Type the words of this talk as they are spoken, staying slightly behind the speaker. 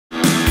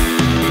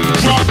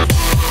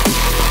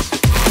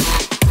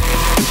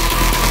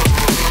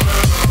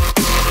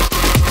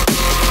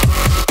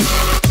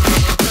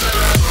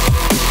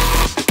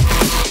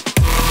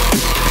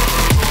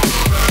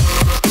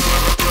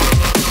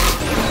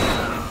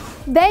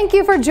Thank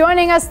you for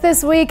joining us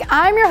this week.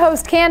 I'm your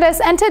host, Candace,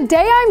 and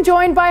today I'm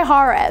joined by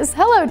Harez.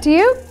 Hello to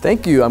you.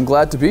 Thank you. I'm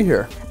glad to be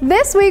here.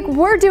 This week,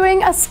 we're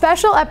doing a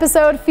special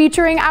episode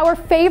featuring our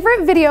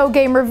favorite video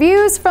game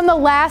reviews from the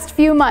last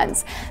few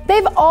months.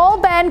 They've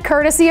all been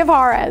courtesy of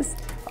Harez.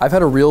 I've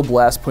had a real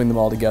blast putting them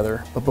all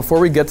together. But before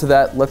we get to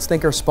that, let's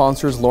thank our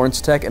sponsors,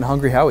 Lawrence Tech and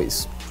Hungry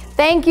Howie's.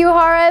 Thank you,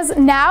 Harez.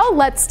 Now,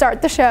 let's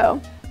start the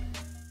show.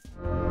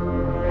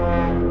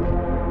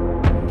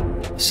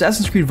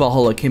 Assassin's Creed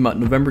Valhalla came out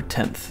November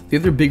 10th, the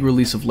other big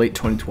release of late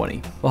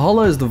 2020.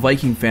 Valhalla is the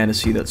Viking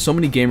fantasy that so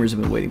many gamers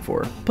have been waiting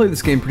for. I played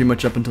this game pretty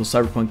much up until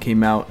Cyberpunk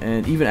came out,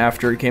 and even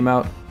after it came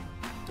out.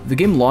 The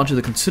game launched with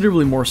a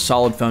considerably more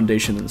solid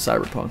foundation than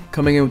Cyberpunk,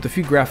 coming in with a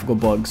few graphical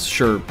bugs,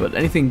 sure, but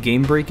anything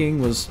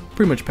game-breaking was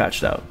pretty much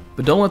patched out.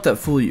 But don't let that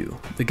fool you.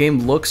 The game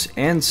looks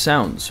and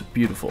sounds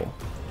beautiful.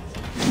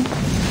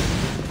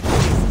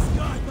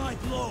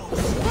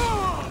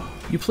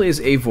 You play as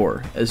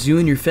Eivor. As you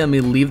and your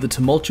family leave the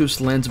tumultuous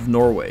lands of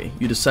Norway,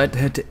 you decide to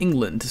head to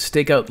England to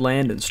stake out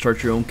land and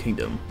start your own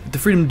kingdom, with the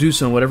freedom to do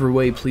so in whatever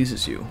way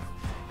pleases you.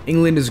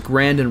 England is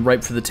grand and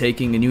ripe for the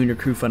taking, and you and your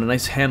crew find a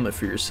nice hamlet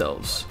for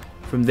yourselves.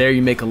 From there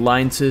you make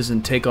alliances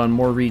and take on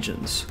more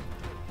regions.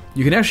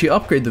 You can actually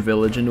upgrade the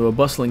village into a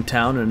bustling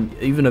town and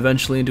even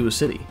eventually into a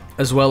city,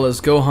 as well as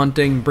go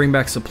hunting, bring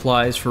back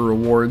supplies for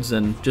rewards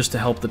and just to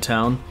help the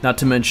town, not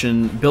to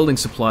mention building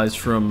supplies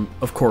from,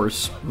 of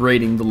course,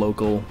 raiding the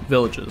local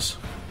villages.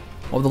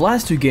 While the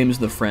last two games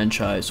in the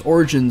franchise,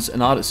 Origins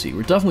and Odyssey,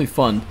 were definitely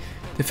fun,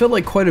 they felt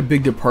like quite a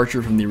big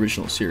departure from the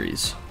original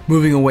series,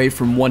 moving away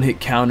from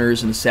one-hit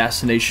counters and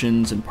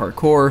assassinations and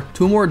parkour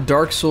to a more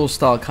Dark Souls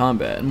style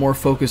combat and more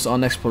focus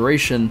on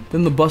exploration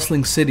than the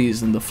bustling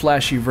cities and the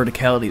flashy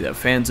verticality that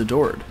fans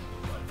adored.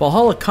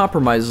 Valhalla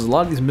compromises a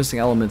lot of these missing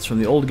elements from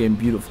the old game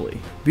beautifully.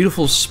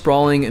 Beautiful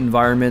sprawling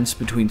environments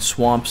between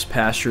swamps,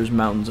 pastures,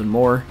 mountains, and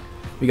more.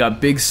 We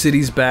got big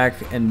cities back,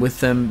 and with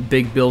them,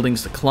 big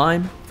buildings to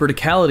climb.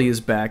 Verticality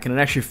is back, and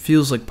it actually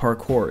feels like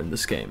parkour in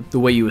this game. The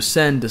way you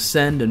ascend,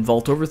 descend, and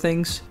vault over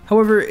things.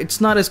 However, it's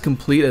not as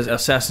complete as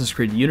Assassin's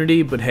Creed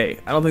Unity, but hey,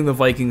 I don't think the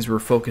Vikings were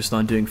focused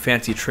on doing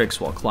fancy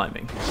tricks while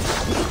climbing.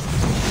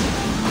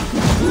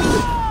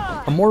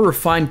 A more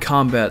refined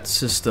combat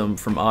system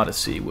from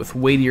Odyssey, with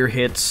weightier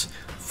hits,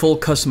 full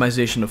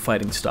customization of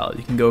fighting style.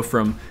 You can go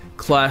from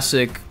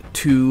classic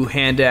to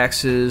hand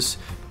axes,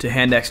 to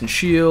hand axe and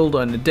shield,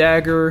 and a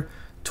dagger,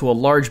 to a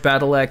large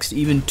battle axe,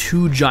 even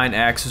two giant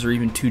axes or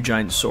even two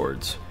giant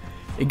swords.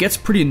 It gets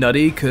pretty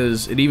nutty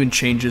because it even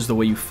changes the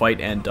way you fight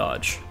and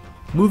dodge.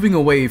 Moving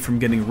away from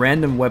getting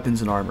random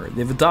weapons and armor,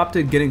 they've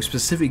adopted getting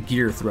specific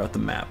gear throughout the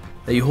map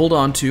that you hold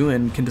on to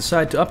and can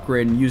decide to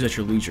upgrade and use at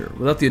your leisure,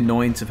 without the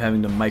annoyance of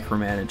having to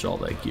micromanage all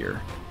that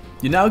gear.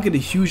 You now get a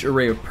huge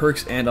array of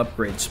perks and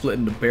upgrades split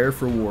into Bear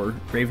for War,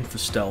 Raven for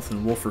Stealth,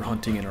 and Wolf for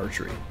Hunting and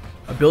Archery.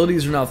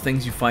 Abilities are now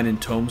things you find in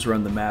tomes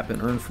around the map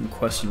and earn from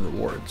quests and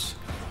rewards.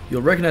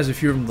 You'll recognize a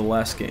few of them from the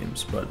last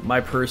games, but my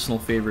personal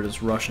favorite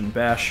is Rush and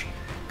Bash,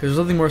 because there's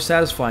nothing more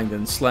satisfying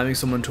than slamming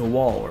someone to a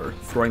wall or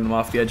throwing them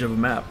off the edge of a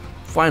map.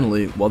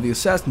 Finally, while the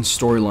Assassin's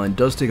storyline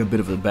does take a bit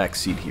of a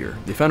backseat here,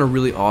 they found a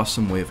really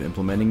awesome way of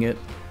implementing it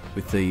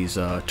with these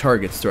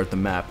targets throughout the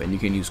map, and you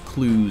can use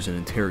clues and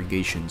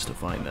interrogations to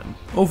find them.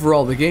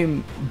 Overall, the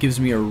game gives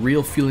me a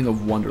real feeling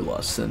of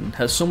wanderlust and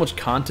has so much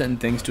content and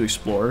things to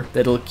explore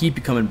that it'll keep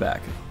you coming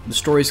back. The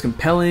story is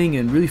compelling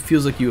and really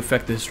feels like you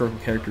affect the historical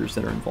characters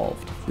that are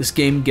involved. This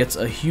game gets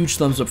a huge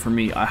thumbs up from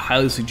me. I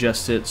highly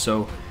suggest it,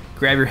 so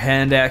grab your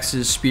hand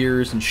axes,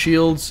 spears, and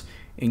shields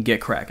and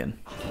get cracking.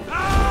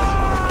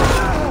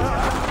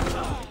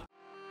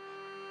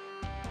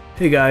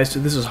 Hey guys,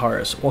 this is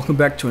Harez. Welcome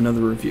back to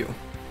another review.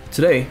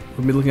 Today, we're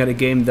going to be looking at a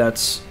game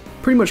that's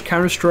pretty much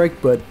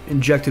Counter-Strike, but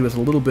injected with a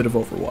little bit of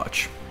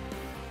Overwatch.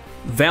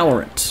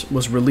 Valorant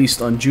was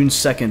released on June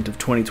 2nd of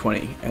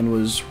 2020, and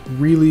was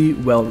really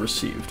well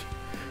received.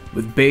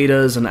 With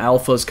betas and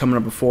alphas coming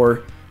up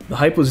before, the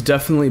hype was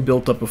definitely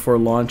built up before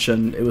launch,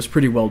 and it was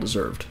pretty well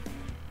deserved.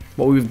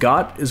 What we've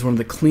got is one of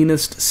the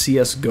cleanest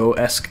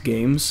CSGO-esque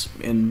games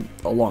in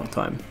a long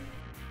time.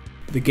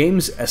 The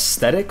game's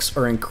aesthetics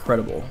are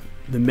incredible.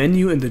 The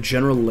menu and the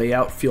general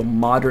layout feel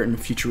modern and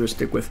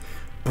futuristic with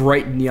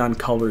bright neon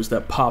colors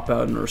that pop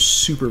out and are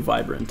super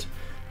vibrant.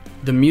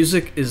 The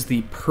music is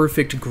the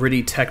perfect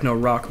gritty techno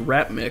rock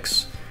rap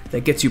mix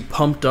that gets you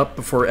pumped up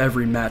before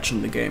every match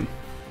in the game.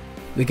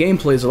 The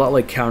gameplay is a lot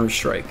like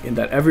Counter-Strike in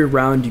that every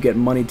round you get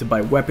money to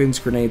buy weapons,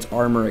 grenades,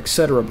 armor,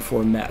 etc.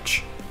 before a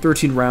match.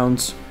 13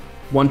 rounds,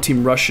 one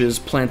team rushes,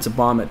 plants a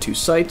bomb at two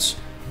sites,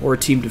 or a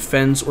team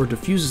defends or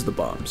defuses the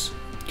bombs.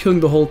 Killing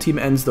the whole team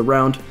ends the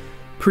round.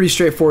 Pretty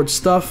straightforward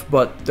stuff,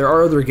 but there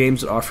are other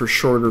games that offer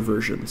shorter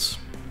versions.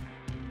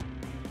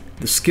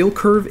 The skill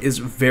curve is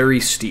very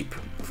steep.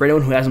 For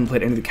anyone who hasn't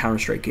played any of the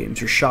Counter-Strike games,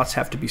 your shots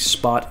have to be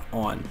spot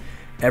on.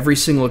 Every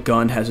single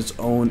gun has its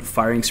own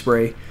firing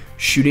spray.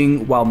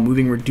 Shooting while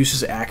moving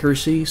reduces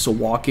accuracy, so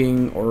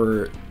walking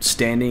or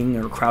standing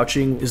or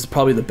crouching is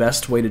probably the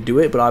best way to do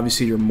it, but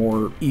obviously you're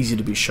more easy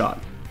to be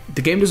shot.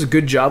 The game does a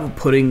good job of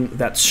putting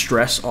that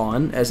stress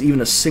on, as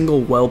even a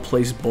single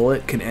well-placed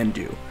bullet can end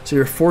you. So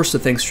you're forced to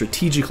think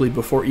strategically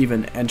before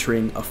even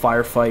entering a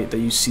firefight that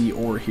you see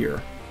or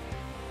hear.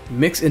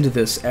 Mix into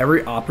this,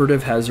 every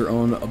operative has their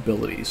own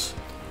abilities.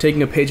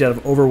 Taking a page out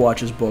of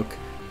Overwatch's book,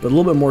 but a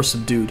little bit more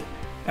subdued.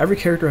 Every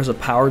character has a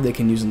power they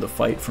can use in the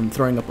fight, from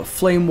throwing up a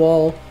flame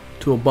wall,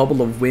 to a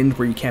bubble of wind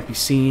where you can't be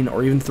seen,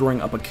 or even throwing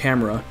up a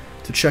camera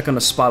to check on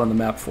a spot on the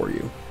map for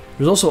you.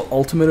 There's also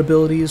ultimate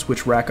abilities,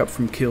 which rack up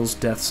from kills,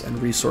 deaths, and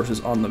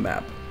resources on the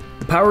map.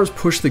 The powers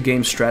push the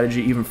game's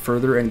strategy even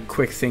further, and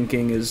quick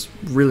thinking is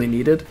really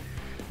needed,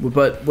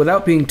 but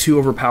without being too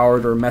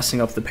overpowered or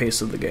messing up the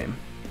pace of the game.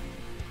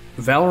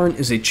 Valorant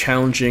is a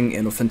challenging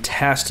and a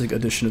fantastic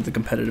addition to the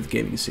competitive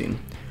gaming scene.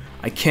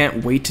 I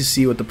can't wait to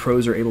see what the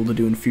pros are able to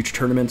do in future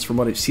tournaments. From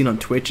what I've seen on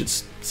Twitch,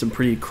 it's some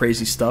pretty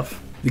crazy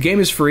stuff. The game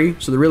is free,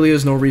 so there really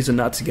is no reason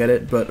not to get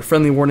it, but a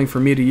friendly warning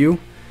from me to you: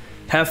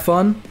 have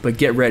fun, but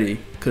get ready,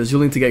 because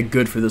you'll need to get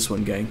good for this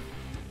one, gang.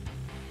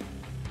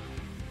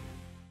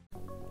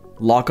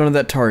 Lock onto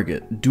that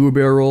target, do a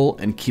barrel roll,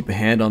 and keep a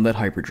hand on that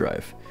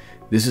hyperdrive.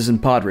 This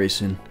isn't pod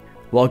racing.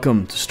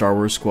 Welcome to Star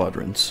Wars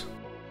Squadrons.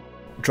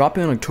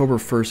 Dropping on October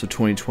 1st of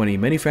 2020,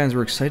 many fans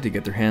were excited to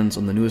get their hands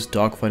on the newest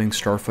dogfighting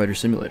starfighter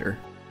simulator,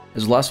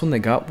 as the last one they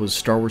got was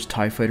Star Wars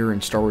TIE Fighter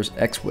and Star Wars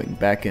X-Wing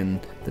back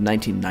in the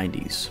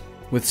 1990s.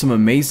 With some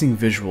amazing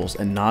visuals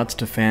and nods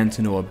to fans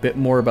who know a bit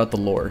more about the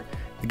lore,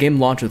 the game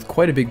launched with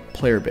quite a big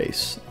player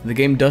base. The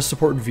game does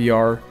support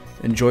VR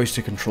and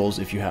joystick controls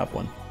if you have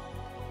one.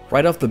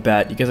 Right off the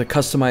bat, you get to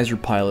customize your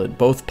pilot,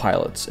 both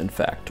pilots in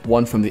fact,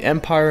 one from the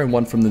Empire and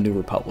one from the New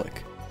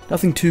Republic.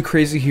 Nothing too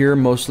crazy here,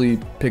 mostly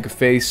pick a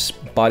face,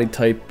 body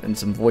type, and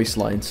some voice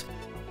lines.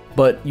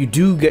 But you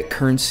do get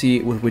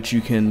currency with which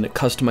you can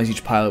customize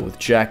each pilot with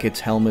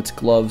jackets, helmets,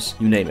 gloves,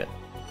 you name it.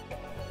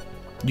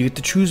 You get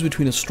to choose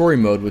between a story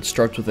mode, which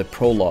starts with a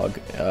prologue,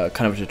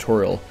 kind of a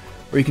tutorial,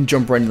 or you can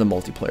jump right into the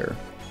multiplayer.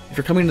 If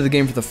you're coming to the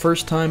game for the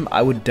first time,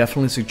 I would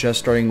definitely suggest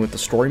starting with the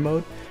story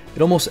mode.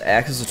 It almost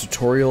acts as a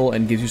tutorial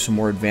and gives you some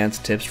more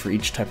advanced tips for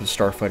each type of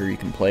starfighter you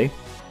can play.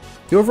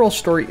 The overall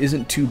story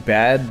isn't too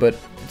bad, but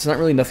it's not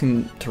really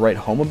nothing to write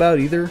home about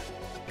either.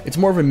 It's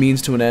more of a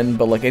means to an end,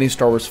 but like any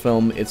Star Wars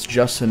film, it's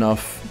just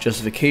enough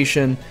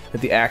justification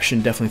that the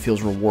action definitely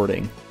feels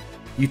rewarding.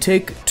 You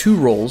take two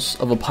roles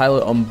of a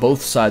pilot on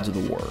both sides of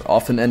the war,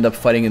 often end up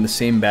fighting in the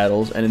same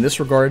battles, and in this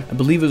regard, I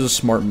believe it was a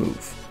smart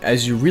move,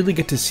 as you really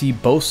get to see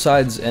both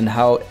sides and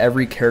how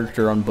every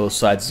character on both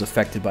sides is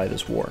affected by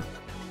this war.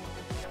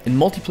 In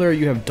multiplayer,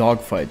 you have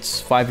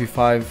dogfights,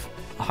 5v5,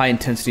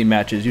 high-intensity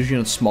matches, usually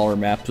on smaller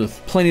maps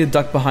with plenty to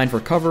duck behind for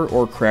cover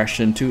or crash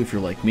into if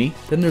you're like me.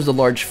 Then there's the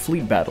large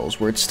fleet battles,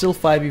 where it's still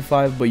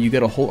 5v5, but you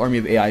get a whole army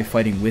of AI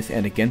fighting with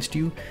and against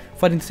you,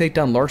 fighting to take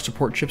down large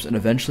support ships and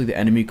eventually the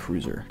enemy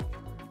cruiser.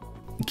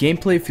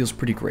 Gameplay feels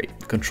pretty great.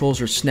 The controls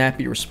are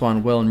snappy,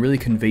 respond well, and really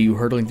convey you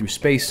hurtling through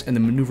space and the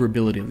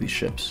maneuverability of these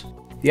ships.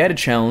 The added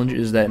challenge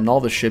is that in all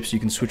the ships you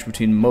can switch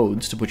between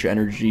modes to put your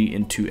energy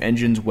into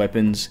engines,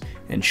 weapons,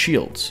 and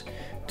shields.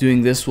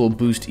 Doing this will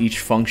boost each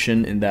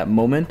function in that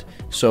moment,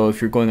 so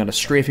if you're going on a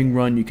strafing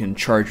run, you can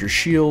charge your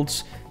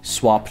shields,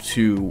 swap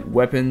to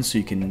weapons so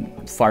you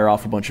can fire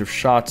off a bunch of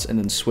shots, and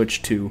then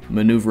switch to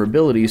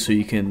maneuverability so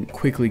you can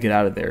quickly get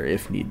out of there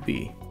if need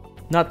be.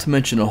 Not to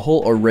mention a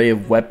whole array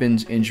of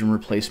weapons, engine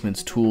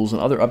replacements, tools,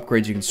 and other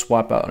upgrades you can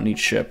swap out on each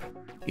ship.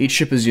 Each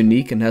ship is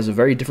unique and has a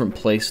very different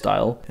play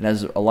style, and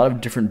has a lot of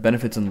different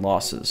benefits and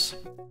losses.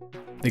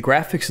 The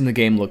graphics in the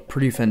game look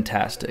pretty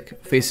fantastic.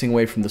 Facing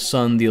away from the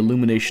sun, the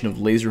illumination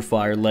of laser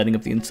fire lighting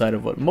up the inside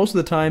of what most of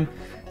the time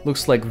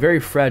looks like very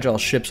fragile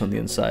ships on the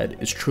inside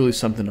is truly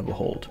something to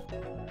behold.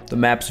 The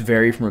maps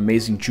vary from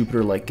amazing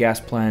Jupiter-like gas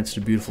planets to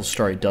beautiful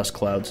starry dust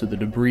clouds to the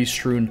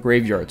debris-strewn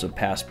graveyards of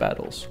past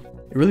battles.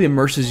 It really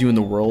immerses you in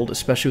the world,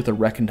 especially with the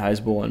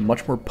recognizable and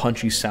much more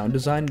punchy sound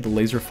design of the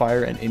laser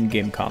fire and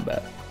in-game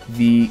combat.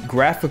 The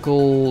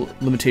graphical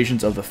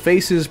limitations of the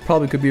faces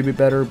probably could be a bit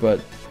better,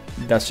 but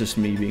that's just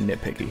me being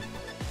nitpicky.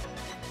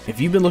 If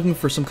you've been looking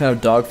for some kind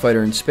of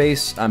dogfighter in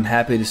space, I'm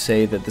happy to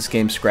say that this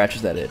game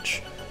scratches that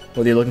itch.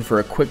 Whether you're looking for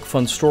a quick,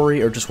 fun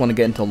story or just want to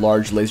get into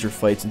large laser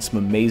fights in some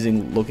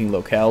amazing looking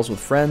locales with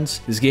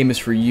friends, this game is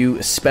for you,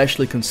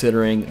 especially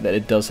considering that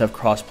it does have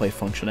crossplay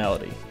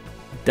functionality.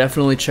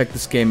 Definitely check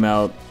this game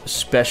out,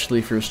 especially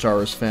if you're a Star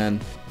Wars fan.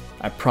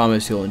 I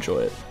promise you'll enjoy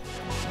it.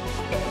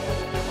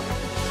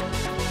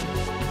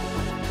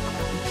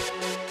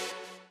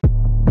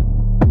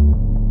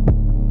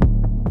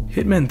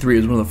 Hitman 3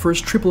 is one of the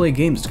first AAA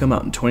games to come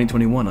out in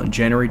 2021 on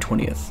January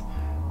 20th.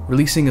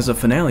 Releasing as a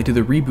finale to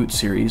the reboot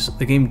series,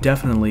 the game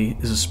definitely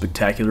is a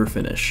spectacular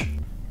finish.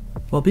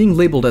 While being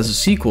labeled as a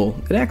sequel,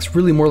 it acts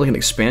really more like an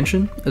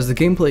expansion, as the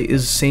gameplay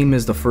is the same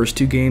as the first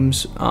two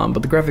games,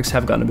 but the graphics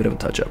have gotten a bit of a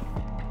touch-up.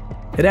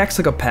 It acts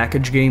like a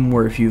package game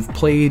where if you've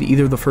played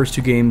either of the first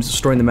two games, the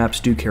story and the maps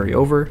do carry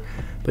over,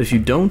 but if you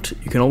don't,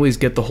 you can always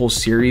get the whole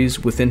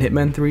series within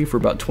Hitman 3 for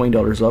about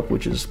 $20 up,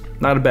 which is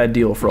not a bad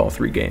deal for all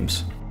three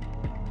games.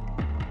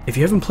 If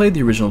you haven't played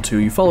the original two,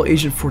 you follow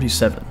Agent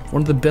 47,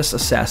 one of the best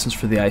assassins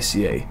for the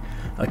ICA,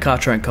 a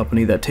contract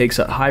company that takes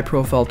out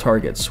high-profile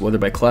targets, whether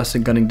by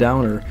classic gunning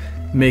down or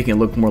making it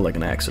look more like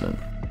an accident.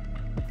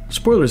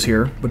 Spoilers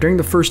here, but during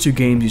the first 2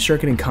 games you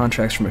start getting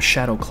contracts from a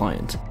shadow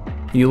client.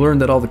 And you learn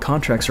that all the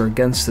contracts are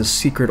against this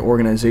secret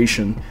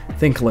organization,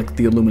 think like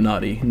the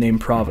Illuminati,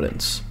 named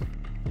Providence.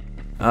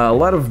 A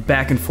lot of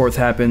back and forth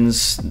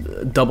happens,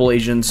 double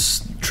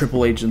agents,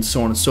 triple agents,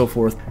 so on and so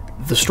forth.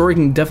 The story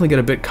can definitely get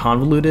a bit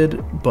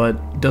convoluted,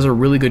 but does a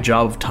really good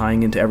job of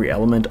tying into every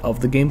element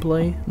of the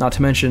gameplay. Not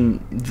to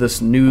mention,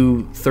 this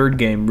new 3rd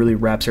game really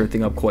wraps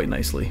everything up quite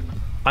nicely.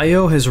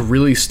 IO has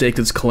really staked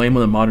its claim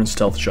on the modern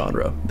stealth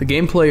genre. The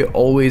gameplay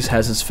always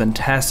has this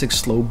fantastic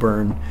slow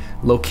burn,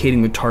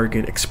 locating the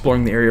target,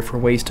 exploring the area for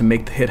ways to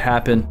make the hit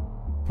happen,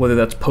 whether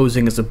that's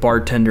posing as a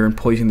bartender and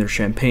poisoning their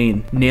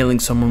champagne, nailing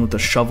someone with a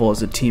shovel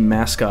as a team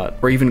mascot,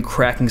 or even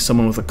cracking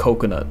someone with a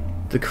coconut.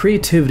 The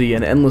creativity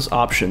and endless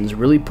options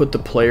really put the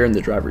player in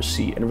the driver's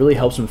seat and really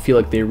helps them feel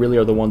like they really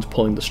are the ones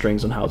pulling the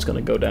strings on how it's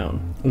going to go down.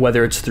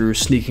 Whether it's through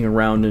sneaking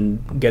around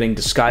and getting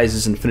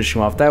disguises and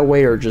finishing off that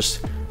way, or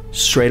just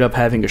straight up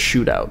having a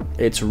shootout,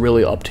 it's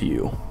really up to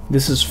you.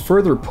 This is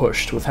further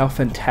pushed with how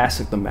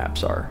fantastic the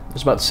maps are.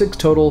 There's about 6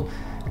 total,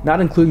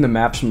 not including the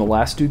maps from the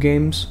last 2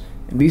 games,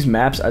 and these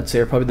maps I'd say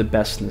are probably the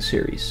best in the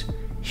series.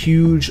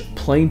 Huge,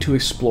 plain to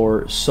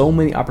explore, so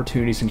many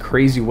opportunities and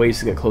crazy ways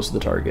to get close to the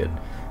target.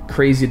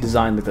 Crazy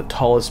design like the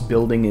tallest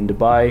building in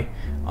Dubai,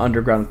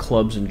 underground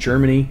clubs in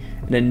Germany,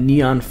 and a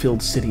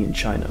neon-filled city in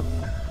China.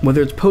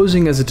 Whether it's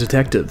posing as a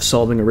detective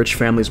solving a rich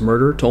family's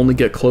murder to only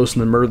get close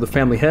and then murder the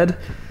family head,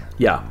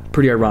 yeah,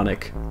 pretty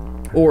ironic.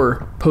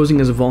 Or posing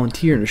as a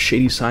volunteer in a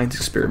shady science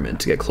experiment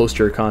to get close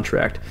to your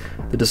contract,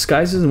 the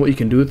disguises and what you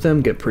can do with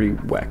them get pretty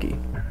wacky.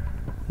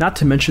 Not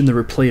to mention the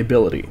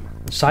replayability.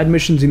 Side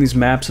missions in these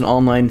maps and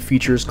online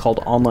features called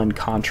online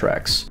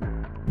contracts.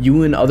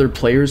 You and other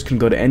players can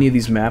go to any of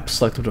these maps,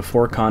 select up to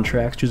 4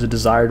 contracts, choose a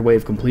desired way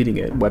of completing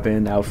it,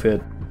 weapon,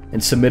 outfit,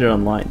 and submit it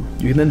online.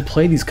 You can then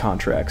play these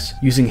contracts,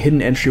 using hidden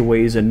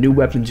entryways and new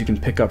weapons you can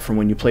pick up from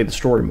when you play the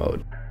story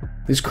mode.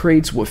 This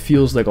creates what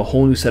feels like a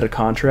whole new set of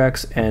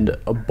contracts and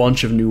a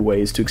bunch of new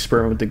ways to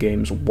experiment with the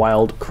game's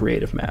wild,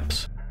 creative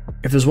maps.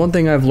 If there's one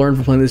thing I've learned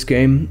from playing this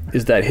game,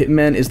 is that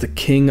Hitman is the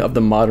king of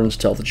the modern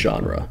stealth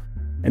genre.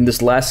 And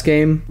this last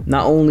game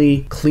not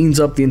only cleans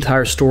up the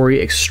entire story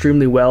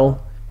extremely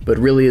well, but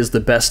really is the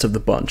best of the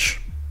bunch.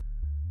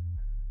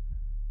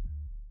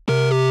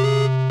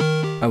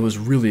 I was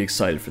really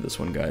excited for this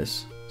one,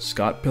 guys.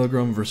 Scott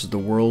Pilgrim vs. the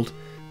World,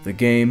 the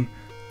game,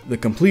 the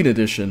complete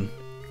edition,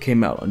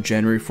 came out on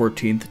January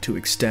 14th to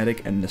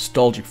ecstatic and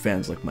nostalgic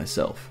fans like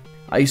myself.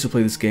 I used to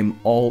play this game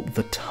all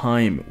the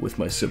time with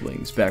my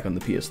siblings back on the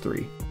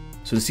PS3,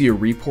 so to see a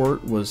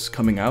report was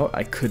coming out,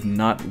 I could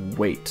not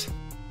wait.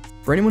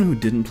 For anyone who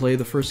didn't play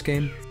the first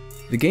game,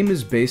 the game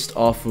is based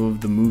off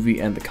of the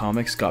movie and the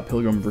comic Scott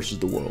Pilgrim vs.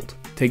 the World,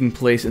 taking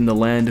place in the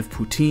land of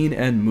poutine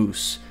and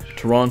moose,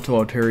 Toronto,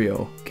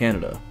 Ontario,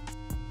 Canada.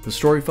 The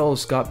story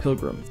follows Scott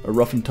Pilgrim, a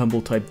rough and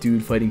tumble type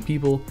dude fighting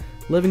people,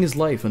 living his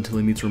life until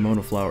he meets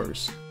Ramona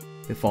Flowers.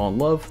 They fall in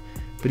love,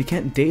 but he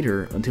can't date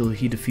her until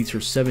he defeats her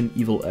 7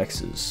 evil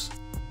exes.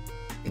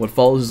 What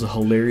follows is a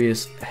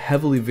hilarious,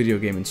 heavily video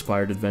game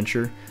inspired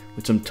adventure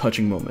with some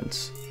touching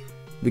moments.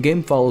 The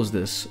game follows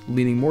this,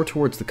 leaning more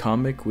towards the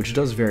comic, which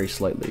does vary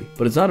slightly,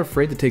 but it's not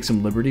afraid to take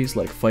some liberties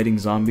like fighting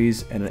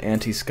zombies and an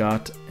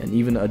anti-Scott and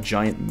even a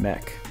giant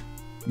mech.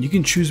 You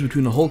can choose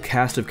between a whole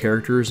cast of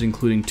characters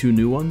including 2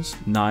 new ones,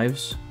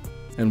 Knives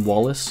and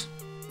Wallace,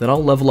 that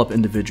all level up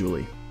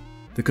individually.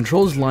 The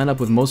controls line up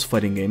with most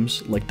fighting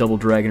games, like Double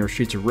Dragon or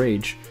Streets of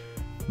Rage.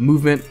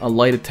 Movement, a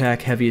light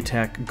attack, heavy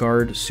attack,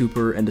 guard,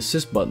 super, and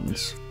assist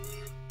buttons.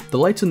 The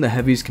lights and the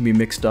heavies can be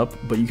mixed up,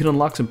 but you can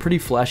unlock some pretty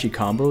flashy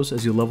combos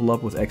as you level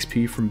up with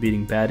XP from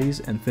beating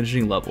baddies and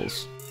finishing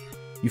levels.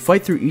 You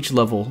fight through each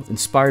level,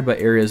 inspired by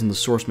areas in the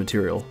source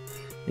material,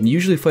 and you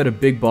usually fight a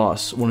big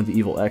boss, one of the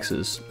evil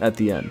X's, at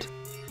the end.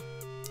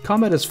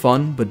 Combat is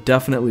fun, but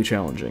definitely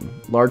challenging.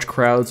 Large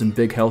crowds and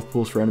big health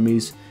pools for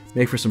enemies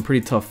make for some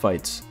pretty tough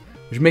fights,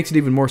 which makes it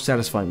even more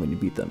satisfying when you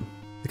beat them.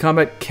 The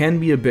combat can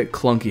be a bit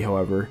clunky,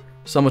 however.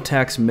 Some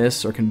attacks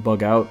miss or can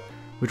bug out,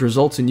 which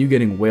results in you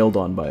getting wailed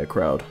on by a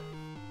crowd.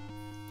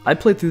 I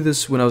played through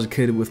this when I was a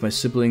kid with my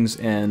siblings,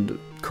 and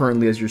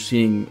currently, as you're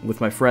seeing, with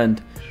my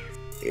friend.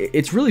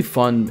 It's really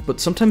fun, but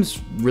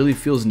sometimes really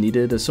feels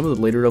needed, as some of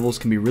the later levels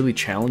can be really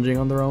challenging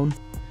on their own.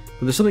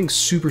 But there's something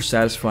super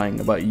satisfying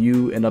about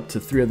you and up to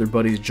 3 other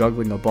buddies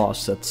juggling a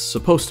boss that's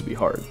supposed to be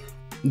hard.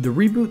 The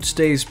reboot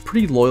stays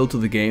pretty loyal to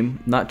the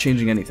game, not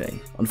changing anything.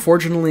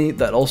 Unfortunately,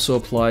 that also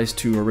applies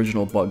to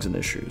original bugs and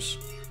issues.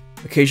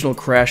 Occasional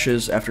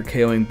crashes after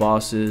KOing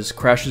bosses,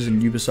 crashes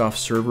in Ubisoft's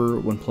server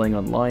when playing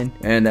online,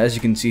 and as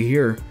you can see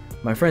here,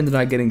 my friend and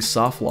I getting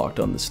soft-locked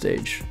on this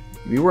stage.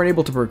 We weren't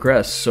able to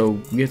progress, so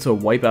we had to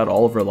wipe out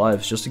all of our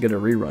lives just to get a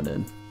rerun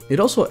in.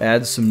 It also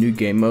adds some new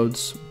game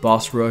modes,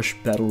 Boss Rush,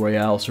 Battle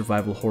Royale,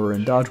 Survival Horror,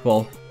 and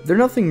Dodgeball. They're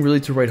nothing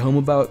really to write home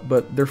about,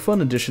 but they're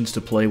fun additions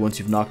to play once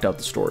you've knocked out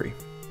the story.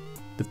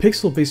 The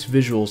pixel-based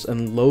visuals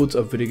and loads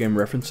of video game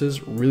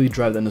references really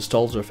drive the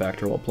nostalgia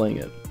factor while playing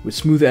it. With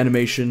smooth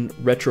animation,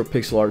 retro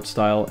pixel art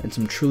style, and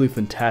some truly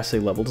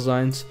fantastic level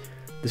designs,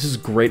 this is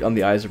great on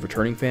the eyes of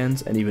returning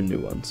fans and even new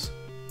ones.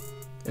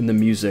 And the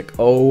music,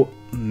 oh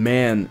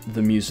man,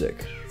 the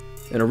music.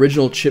 An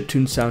original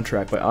chiptune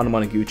soundtrack by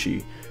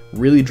Anamanaguchi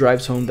really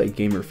drives home that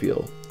gamer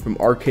feel. From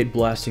arcade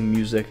blasting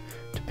music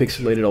to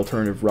pixelated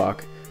alternative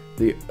rock,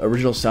 the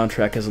original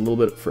soundtrack has a little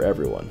bit for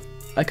everyone.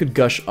 I could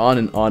gush on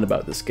and on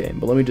about this game,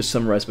 but let me just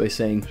summarize by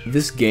saying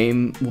this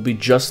game will be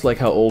just like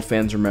how old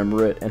fans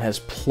remember it and has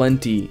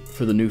plenty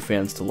for the new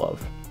fans to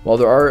love. While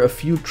there are a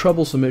few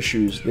troublesome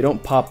issues, they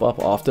don't pop up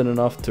often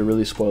enough to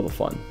really spoil the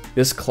fun.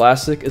 This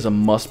classic is a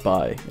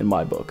must-buy in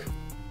my book.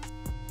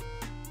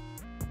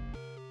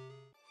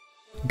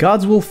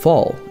 Gods Will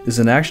Fall is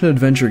an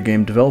action-adventure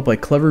game developed by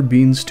Clever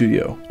Beans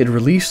Studio. It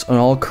released on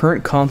all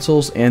current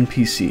consoles and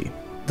PC.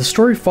 The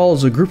story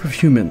follows a group of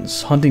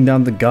humans hunting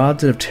down the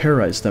gods that have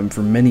terrorized them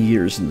for many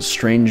years in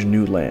strange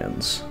new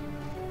lands.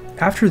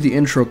 After the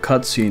intro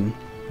cutscene,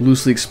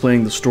 loosely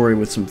explaining the story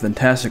with some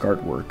fantastic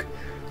artwork,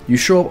 you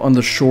show up on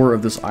the shore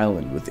of this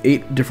island with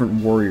 8 different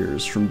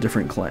warriors from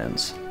different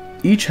clans.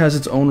 Each has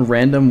its own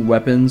random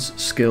weapons,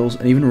 skills,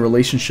 and even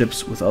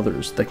relationships with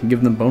others that can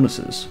give them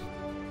bonuses.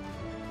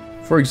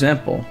 For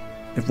example,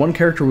 if one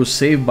character was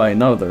saved by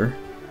another,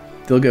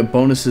 they'll get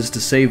bonuses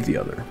to save the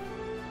other.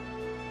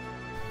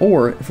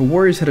 Or, if a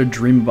warrior's had a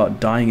dream about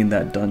dying in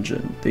that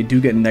dungeon, they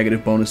do get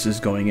negative bonuses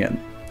going in.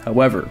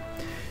 However,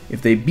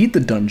 if they beat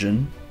the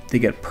dungeon, they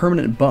get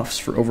permanent buffs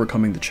for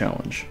overcoming the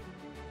challenge.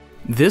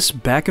 This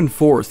back and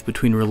forth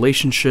between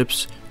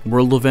relationships,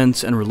 world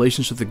events, and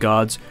relations with the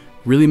gods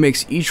really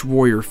makes each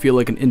warrior feel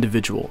like an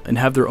individual and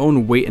have their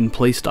own weight and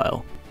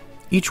playstyle.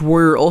 Each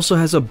warrior also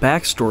has a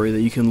backstory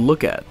that you can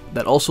look at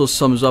that also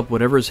sums up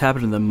whatever has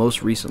happened to them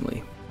most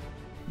recently.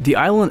 The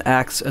island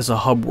acts as a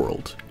hub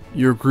world.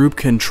 Your group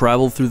can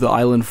travel through the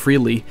island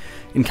freely,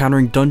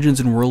 encountering dungeons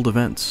and world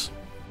events.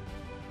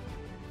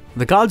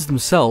 The gods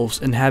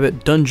themselves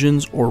inhabit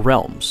dungeons or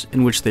realms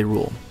in which they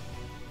rule.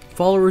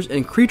 Followers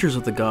and creatures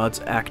of the gods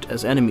act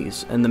as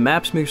enemies, and the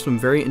maps make some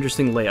very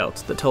interesting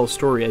layouts that tell a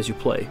story as you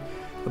play,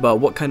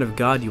 about what kind of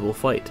god you will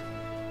fight.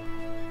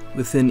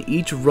 Within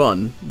each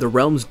run, the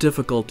realm's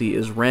difficulty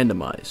is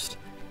randomized.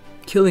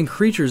 Killing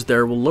creatures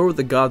there will lower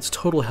the god's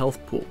total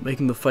health pool,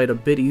 making the fight a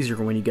bit easier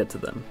when you get to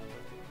them.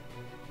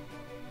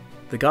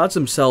 The gods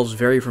themselves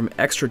vary from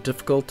extra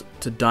difficult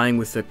to dying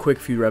with a quick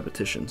few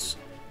repetitions,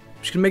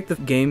 which can make the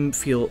game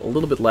feel a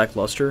little bit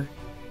lackluster.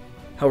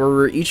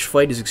 However, each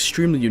fight is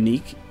extremely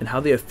unique, and how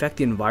they affect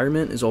the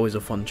environment is always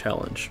a fun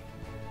challenge.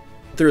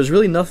 There is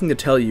really nothing to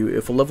tell you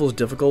if a level's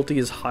difficulty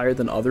is higher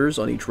than others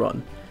on each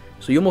run,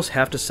 so you almost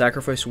have to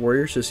sacrifice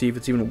warriors to see if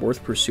it's even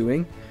worth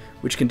pursuing,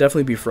 which can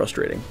definitely be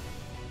frustrating.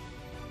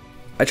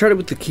 I tried it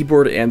with the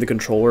keyboard and the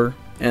controller,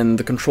 and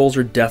the controls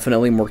are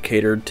definitely more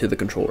catered to the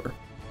controller.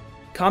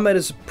 Combat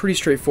is pretty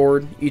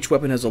straightforward. Each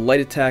weapon has a light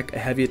attack, a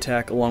heavy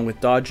attack, along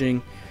with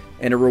dodging,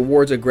 and it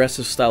rewards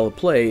aggressive style of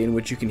play in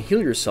which you can heal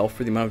yourself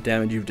for the amount of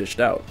damage you've dished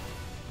out.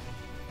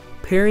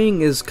 Parrying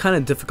is kind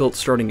of difficult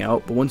starting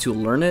out, but once you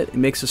learn it, it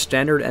makes the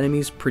standard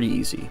enemies pretty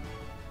easy.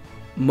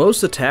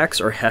 Most attacks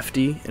are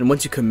hefty, and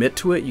once you commit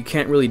to it, you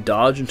can't really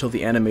dodge until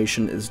the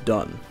animation is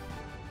done.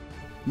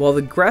 While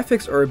the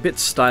graphics are a bit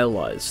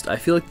stylized, I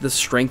feel like this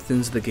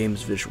strengthens the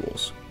game's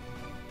visuals.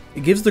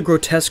 It gives the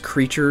grotesque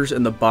creatures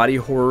and the body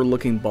horror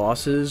looking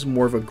bosses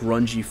more of a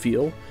grungy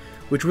feel,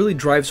 which really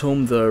drives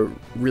home the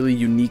really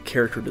unique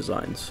character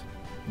designs.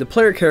 The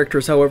player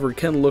characters, however,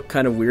 can look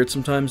kind of weird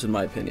sometimes in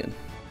my opinion.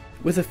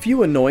 With a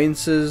few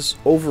annoyances,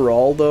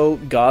 overall though,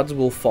 Gods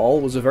Will Fall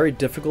was a very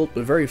difficult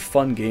but very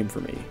fun game for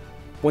me.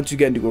 Once you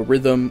get into a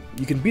rhythm,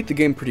 you can beat the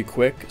game pretty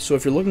quick, so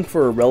if you're looking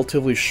for a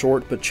relatively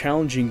short but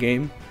challenging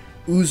game,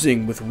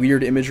 oozing with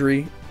weird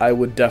imagery, I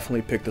would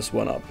definitely pick this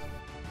one up.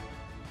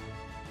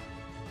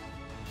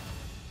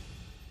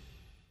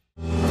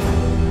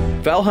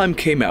 Valheim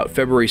came out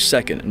February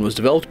 2nd and was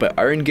developed by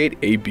Iron Gate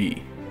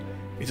AB.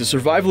 It's a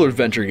survival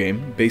adventure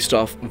game based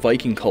off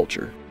Viking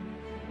culture.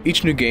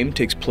 Each new game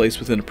takes place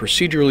within a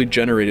procedurally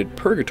generated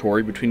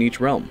purgatory between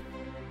each realm.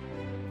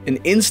 An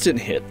instant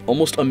hit,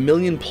 almost 1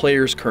 million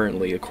players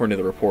currently according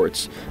to the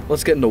reports.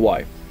 Let's get into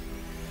why.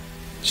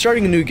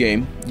 Starting a new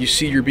game, you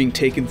see you're being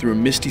taken through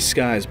misty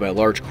skies by a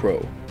large crow,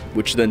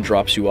 which then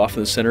drops you off in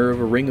the center of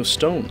a ring of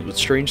stones with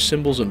strange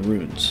symbols and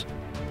runes.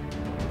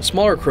 A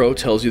smaller crow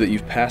tells you that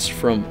you've passed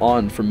from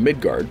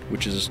Midgard,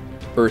 which is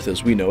Earth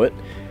as we know it,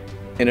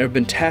 and have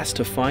been tasked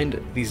to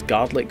find these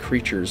godlike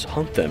creatures,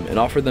 hunt them, and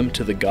offer them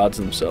to the gods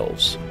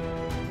themselves.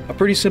 A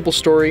pretty simple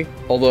story,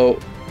 although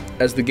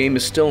as the game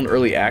is still in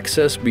early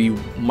access, we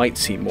might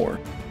see more.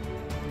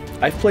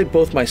 I've played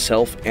both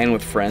myself and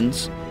with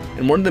friends,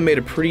 and one of them made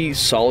a pretty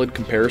solid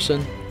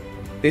comparison.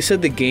 They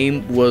said the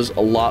game was a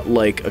lot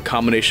like a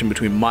combination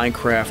between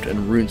Minecraft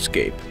and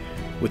RuneScape,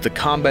 with the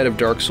combat of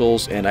Dark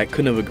Souls, and I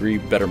couldn't have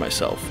agreed better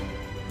myself.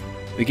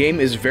 The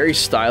game is very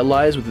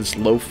stylized with its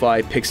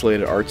lo-fi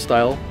pixelated art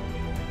style.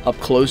 Up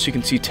close you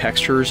can see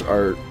textures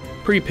are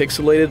pretty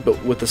pixelated,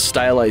 but with the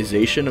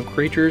stylization of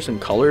creatures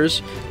and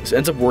colors, this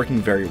ends up working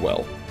very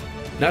well.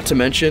 Not to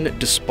mention,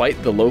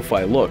 despite the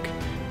lo-fi look,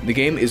 the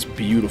game is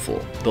beautiful.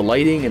 The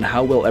lighting and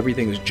how well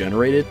everything is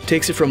generated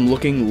takes it from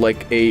looking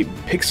like a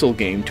pixel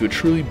game to a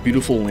truly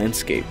beautiful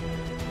landscape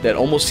that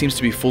almost seems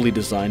to be fully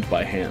designed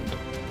by hand.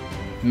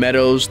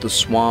 Meadows, the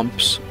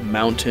swamps,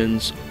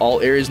 mountains,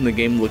 all areas in the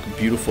game look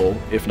beautiful,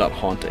 if not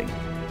haunting.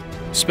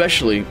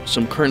 Especially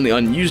some currently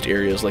unused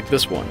areas like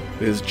this one,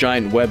 with its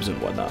giant webs and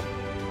whatnot.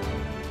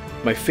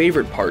 My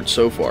favorite part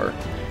so far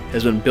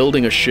has been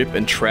building a ship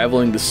and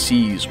traveling the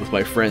seas with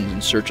my friends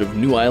in search of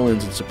new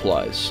islands and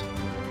supplies.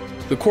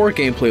 The core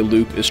gameplay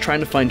loop is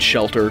trying to find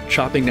shelter,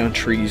 chopping down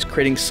trees,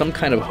 creating some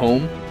kind of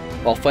home,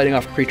 while fighting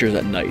off creatures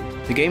at night.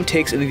 The game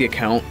takes into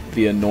account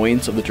the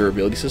annoyance of the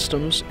durability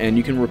systems, and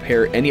you can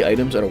repair any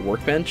items at a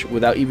workbench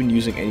without even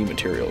using any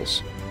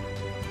materials.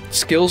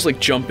 Skills like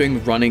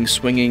jumping, running,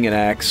 swinging, and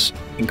axe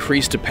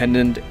increase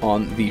dependent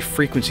on the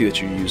frequency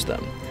that you use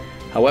them.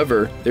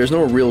 However, there's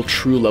no real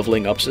true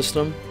leveling up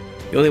system.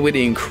 The only way to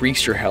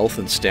increase your health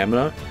and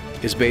stamina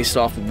is based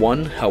off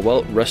 1, how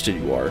well rested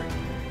you are,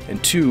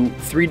 and 2,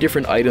 3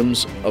 different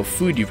items of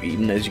food you've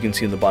eaten, as you can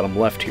see in the bottom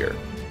left here.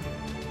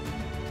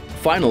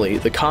 Finally,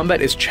 the combat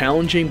is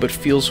challenging but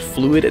feels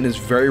fluid and is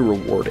very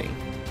rewarding.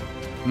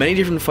 Many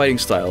different fighting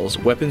styles,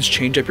 weapons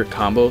change up your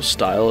combo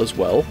style as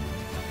well,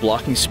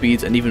 blocking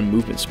speeds and even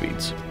movement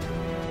speeds.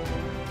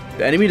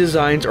 The enemy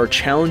designs are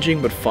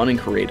challenging but fun and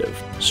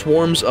creative.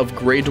 Swarms of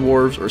grey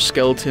dwarves or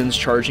skeletons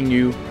charging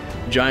you,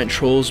 giant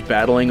trolls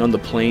battling on the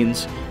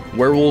plains,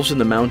 werewolves in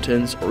the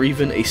mountains, or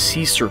even a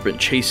sea serpent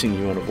chasing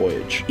you on a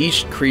voyage.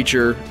 Each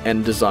creature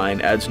and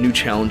design adds new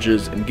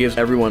challenges and gives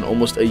everyone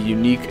almost a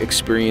unique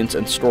experience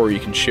and story you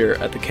can share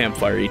at the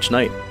campfire each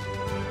night.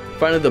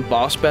 Finally, the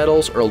boss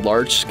battles are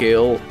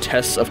large-scale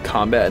tests of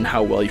combat and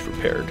how well you've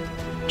prepared.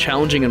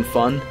 Challenging and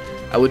fun,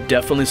 I would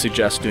definitely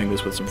suggest doing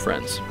this with some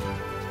friends.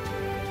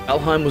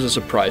 Valheim was a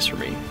surprise for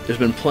me. There's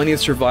been plenty of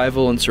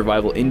survival and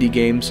survival indie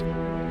games,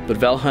 but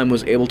Valheim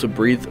was able to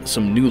breathe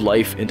some new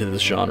life into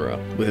this genre.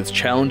 With its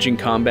challenging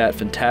combat,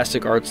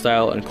 fantastic art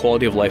style, and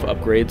quality of life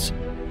upgrades,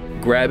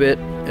 grab it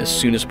as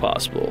soon as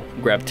possible.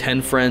 Grab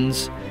 10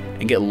 friends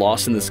and get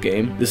lost in this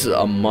game. This is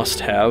a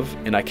must-have,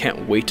 and I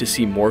can't wait to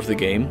see more of the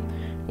game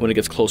when it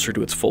gets closer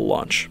to its full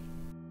launch.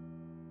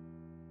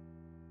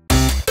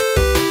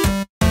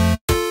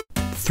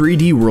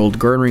 3D World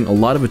garnering a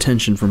lot of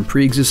attention from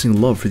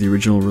pre-existing love for the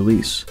original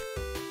release.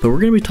 But we're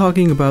going to be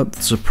talking about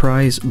the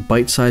surprise,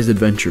 bite-sized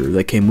adventure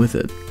that came with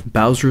it,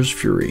 Bowser's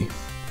Fury.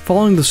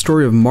 Following the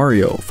story of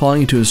Mario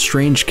falling into a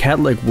strange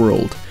cat-like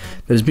world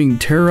that is being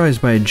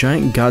terrorized by a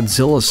giant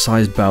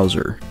Godzilla-sized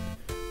Bowser.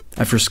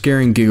 After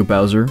scaring Giga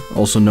Bowser,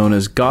 also known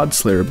as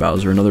Godslayer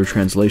Bowser in other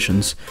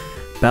translations,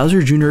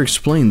 Bowser Jr.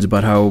 explains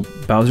about how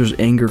Bowser's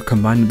anger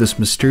combined with this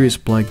mysterious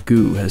black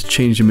goo has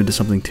changed him into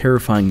something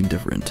terrifying and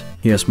different.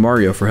 He asks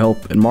Mario for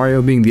help, and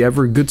Mario, being the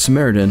ever good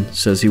Samaritan,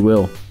 says he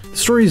will. The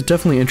story is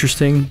definitely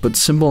interesting, but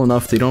simple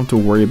enough they don't have to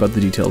worry about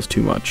the details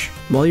too much.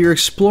 While you're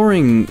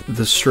exploring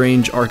the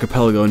strange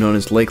archipelago known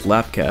as Lake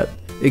Lapcat,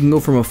 it can go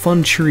from a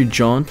fun, cheery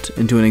jaunt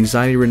into an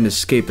anxiety-ridden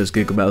escape as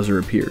Giga Bowser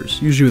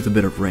appears, usually with a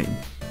bit of rain.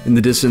 In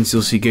the distance,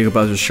 you'll see Giga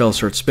Bowser's shell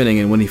start spinning,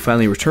 and when he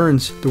finally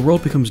returns, the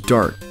world becomes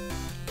dark,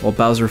 while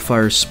Bowser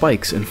fires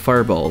spikes and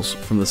fireballs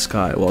from the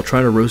sky while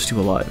trying to roast you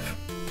alive.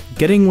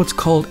 Getting what's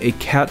called a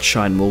cat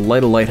shine will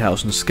light a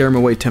lighthouse and scare him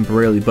away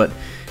temporarily, but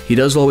he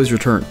does always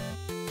return.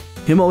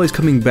 Him always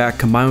coming back,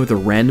 combined with the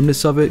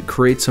randomness of it,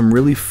 creates some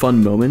really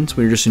fun moments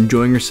when you're just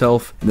enjoying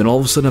yourself and then all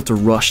of a sudden have to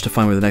rush to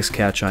find where the next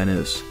cat shine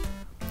is.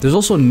 There's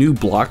also new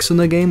blocks in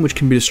the game which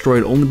can be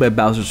destroyed only by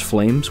Bowser's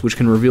flames, which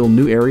can reveal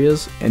new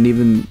areas and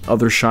even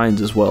other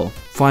shines as well.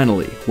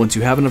 Finally, once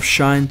you have enough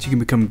shines, you can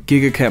become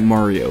Giga Cat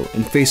Mario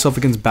and face off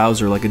against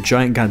Bowser like a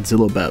giant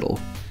Godzilla battle.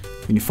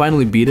 When you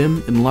finally beat him,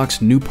 it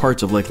unlocks new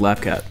parts of Lake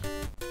Lapcat.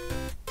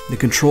 The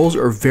controls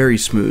are very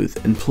smooth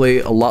and play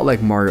a lot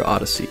like Mario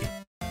Odyssey.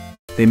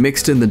 They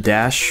mixed in the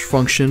dash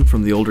function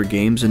from the older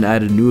games and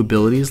added new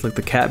abilities like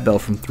the cat bell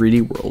from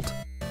 3D World,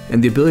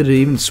 and the ability to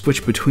even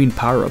switch between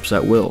power-ups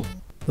at will.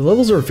 The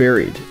levels are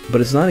varied,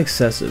 but it's not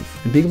excessive,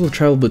 and being able to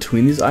travel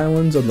between these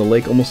islands on the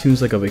lake almost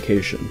seems like a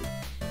vacation.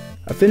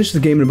 I finished the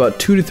game in about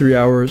 2 to 3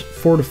 hours,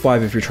 4 to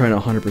 5 if you're trying to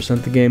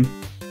 100% the game.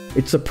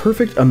 It's a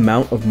perfect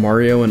amount of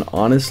Mario, and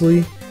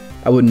honestly,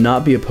 I would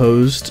not be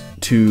opposed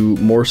to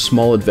more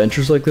small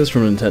adventures like this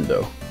from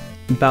Nintendo.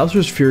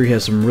 Bowser's Fury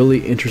has some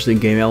really interesting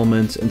game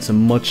elements and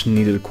some much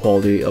needed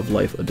quality of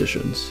life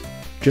additions.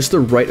 Just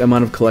the right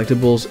amount of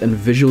collectibles and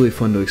visually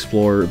fun to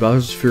explore,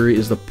 Bowser's Fury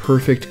is the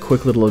perfect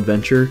quick little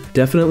adventure,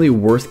 definitely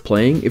worth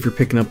playing if you're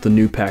picking up the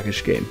new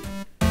packaged game.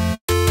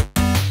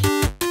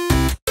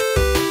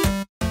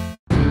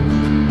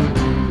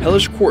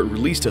 Hellish Court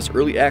released as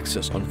early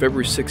access on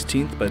February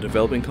 16th by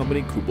developing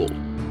company Kobold.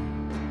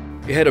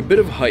 It had a bit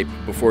of hype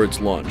before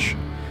its launch.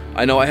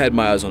 I know I had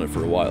my eyes on it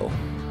for a while.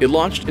 It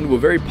launched into a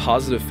very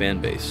positive fan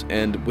base,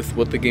 and with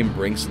what the game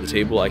brings to the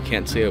table, I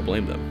can't say I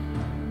blame them.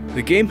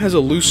 The game has a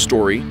loose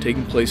story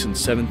taking place in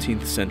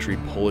 17th century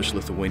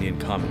Polish-Lithuanian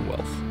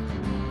Commonwealth.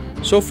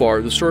 So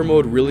far, the story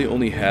mode really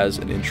only has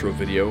an intro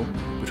video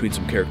between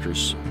some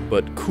characters,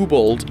 but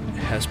Kobold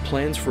has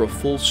plans for a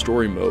full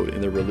story mode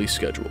in their release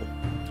schedule.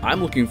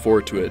 I'm looking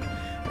forward to it,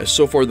 as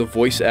so far the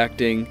voice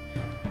acting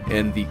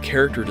and the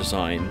character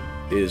design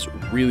is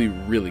really,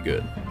 really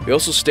good. They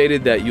also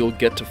stated that you'll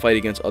get to fight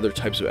against other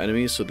types of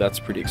enemies, so that's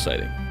pretty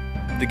exciting.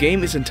 The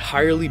game is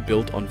entirely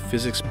built on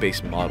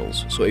physics-based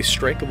models, so a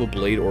strike of a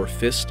blade or a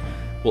fist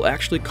will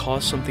actually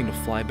cause something to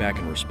fly back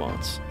in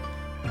response.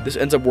 This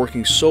ends up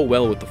working so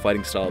well with the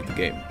fighting style of the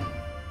game.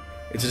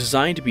 It's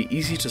designed to be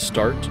easy to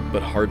start,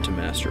 but hard to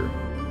master.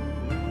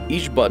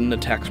 Each button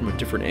attacks from a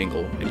different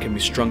angle and can be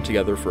strung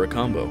together for a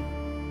combo.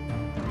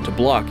 To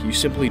block, you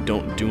simply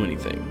don't do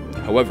anything.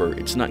 However,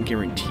 it's not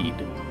guaranteed.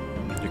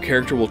 Your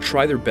character will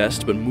try their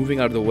best, but moving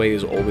out of the way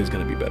is always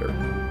going to be better.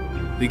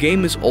 The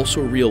game is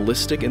also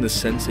realistic in the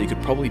sense that you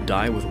could probably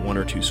die with 1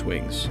 or 2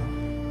 swings.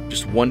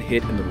 Just one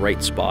hit in the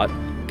right spot,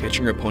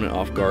 catching your opponent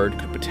off guard,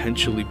 could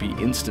potentially be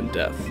instant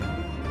death.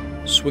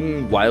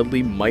 Swinging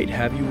wildly might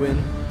have you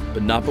win,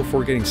 but not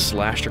before getting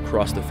slashed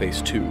across the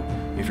face too,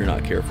 if you're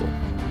not careful.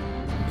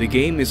 The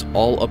game is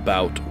all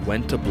about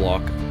when to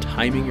block,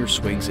 timing your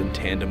swings in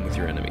tandem with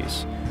your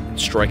enemies,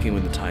 and striking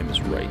when the time is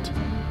right.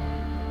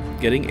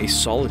 Getting a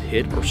solid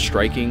hit or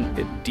striking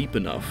it deep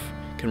enough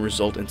can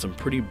result in some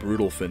pretty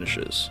brutal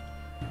finishes.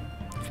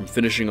 From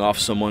finishing off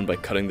someone by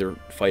cutting their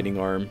fighting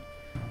arm,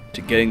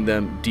 to getting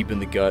them deep in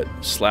the gut,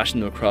 slashing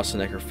them across the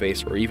neck or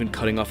face, or even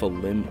cutting off a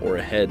limb or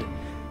a head.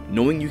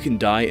 Knowing you can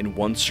die in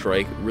one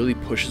strike really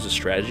pushes the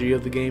strategy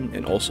of the game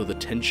and also the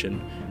tension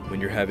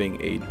when you're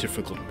having a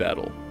difficult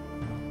battle.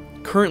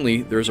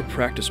 Currently, there is a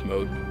practice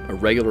mode, a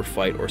regular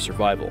fight, or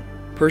survival.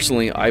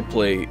 Personally, I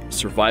play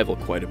survival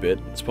quite a bit.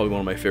 It's probably one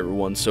of my favorite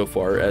ones so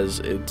far, as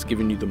it's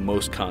given you the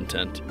most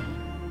content.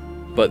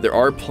 But there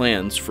are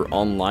plans for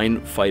online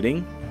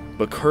fighting,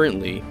 but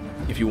currently,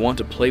 if you want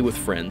to play with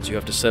friends, you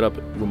have to set up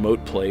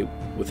remote play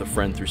with a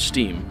friend through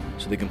Steam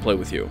so they can play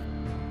with you.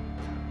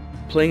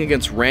 Playing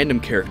against random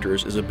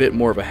characters is a bit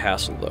more of a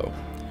hassle though.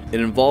 It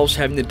involves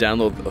having to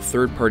download a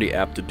third-party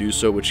app to do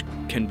so, which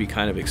can be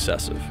kind of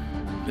excessive.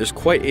 There's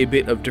quite a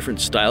bit of different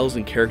styles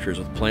and characters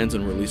with plans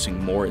on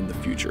releasing more in the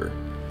future.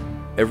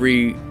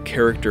 Every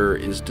character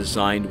is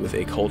designed with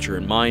a culture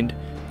in mind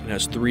and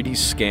has 3D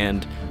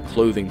scanned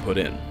clothing put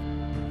in.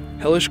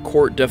 Hellish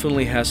Court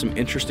definitely has some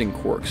interesting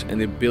quirks, and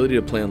the ability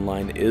to play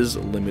online is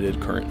limited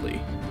currently.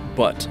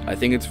 But I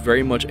think it's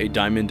very much a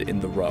diamond in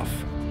the rough.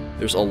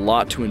 There's a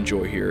lot to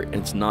enjoy here, and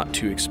it's not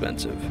too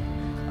expensive.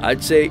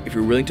 I'd say if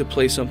you're willing to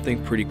play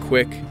something pretty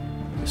quick,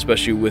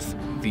 especially with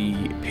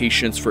the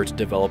patience for it to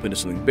develop into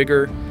something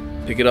bigger,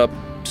 pick it up.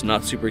 It's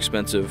not super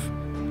expensive.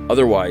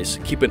 Otherwise,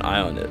 keep an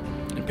eye on it,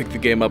 and pick the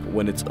game up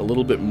when it's a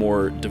little bit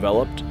more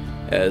developed,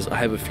 as I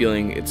have a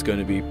feeling it's going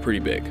to be pretty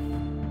big.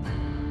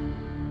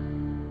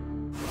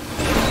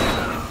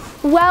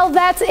 Well,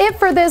 that's it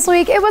for this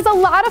week. It was a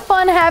lot of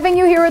fun having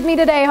you here with me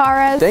today,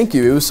 Harez. Thank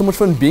you. It was so much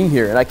fun being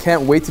here, and I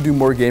can't wait to do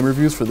more game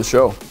reviews for the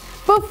show.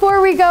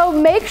 Before we go,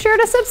 make sure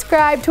to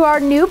subscribe to our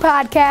new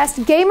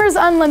podcast, Gamers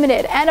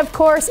Unlimited. And of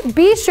course,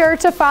 be sure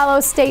to follow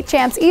State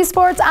Champs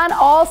Esports on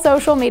all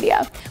social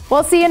media.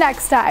 We'll see you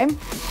next time.